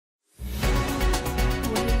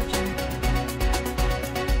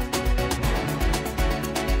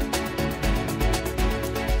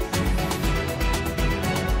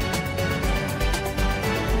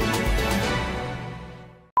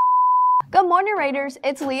morning, Raiders.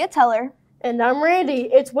 It's Leah Teller. And I'm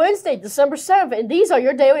Randy. It's Wednesday, December 7th, and these are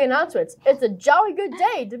your daily announcements. It's a jolly good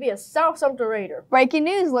day to be a South Sumter Raider. Breaking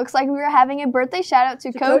news, looks like we are having a birthday shout-out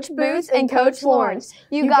to Coach Boots and Coach Lawrence.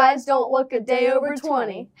 You guys don't look a day over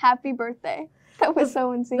 20. Happy birthday. That was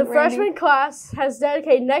so insane, The freshman class has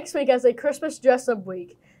dedicated next week as a Christmas dress-up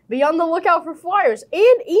week. Be on the lookout for flyers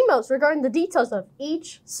and emails regarding the details of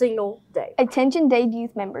each single day. Attention Dade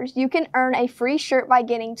Youth members, you can earn a free shirt by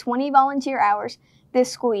getting 20 volunteer hours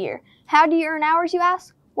this school year. How do you earn hours, you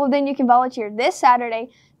ask? Well, then you can volunteer this Saturday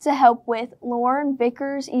to help with Lauren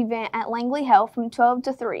Vickers' event at Langley Health from 12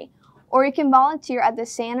 to 3. Or you can volunteer at the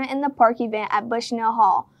Santa in the Park event at Bushnell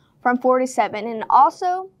Hall from 4 to 7. And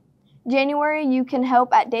also, January, you can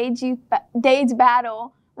help at Dade's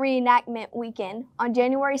Battle Reenactment Weekend on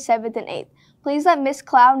January 7th and 8th. Please let Miss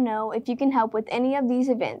Cloud know if you can help with any of these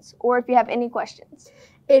events or if you have any questions.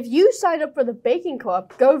 If you sign up for the baking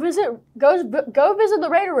club, go visit the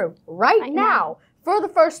Raider Room right now for the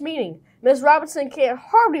first meeting. Ms. Robinson can't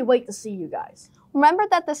hardly wait to see you guys. Remember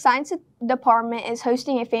that the science department is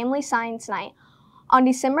hosting a family science night on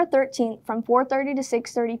December 13th from 4:30 to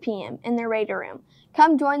 6:30 p.m. in the Raider Room.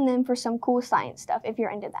 Come join them for some cool science stuff if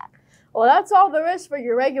you're into that. Well, that's all there is for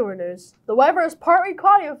your regular news. The weather is partly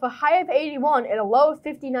cloudy with a high of 81 and a low of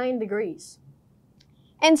 59 degrees.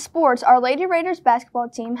 In sports, our Lady Raiders basketball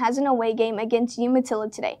team has an away game against Umatilla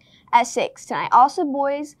today at 6 tonight. Also,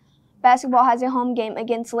 boys basketball has a home game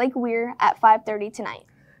against Lake Weir at 5:30 tonight.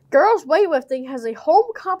 Girls weightlifting has a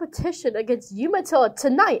home competition against Umatilla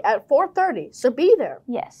tonight at 4:30, so be there.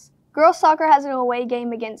 Yes. Girls soccer has an away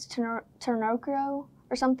game against Ternocchio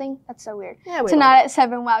or something. That's so weird. Yeah, tonight at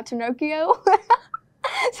 7. Wow, Ternocchio.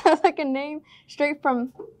 Sounds like a name straight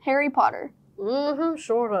from Harry Potter.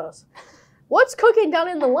 Sure does. What's cooking down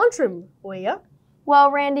in the lunchroom, Leah?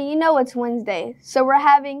 Well, Randy, you know it's Wednesday, so we're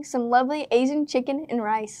having some lovely Asian chicken and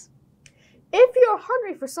rice. If you're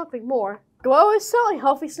hungry for something more, Glow is selling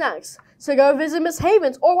healthy snacks, so go visit Miss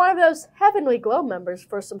Havens or one of those Heavenly Glow members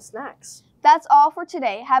for some snacks. That's all for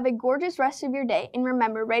today. Have a gorgeous rest of your day, and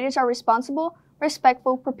remember, Raiders are responsible,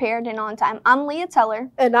 respectful, prepared, and on time. I'm Leah Teller.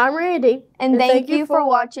 And I'm Randy. And thank you for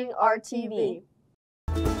watching RTV.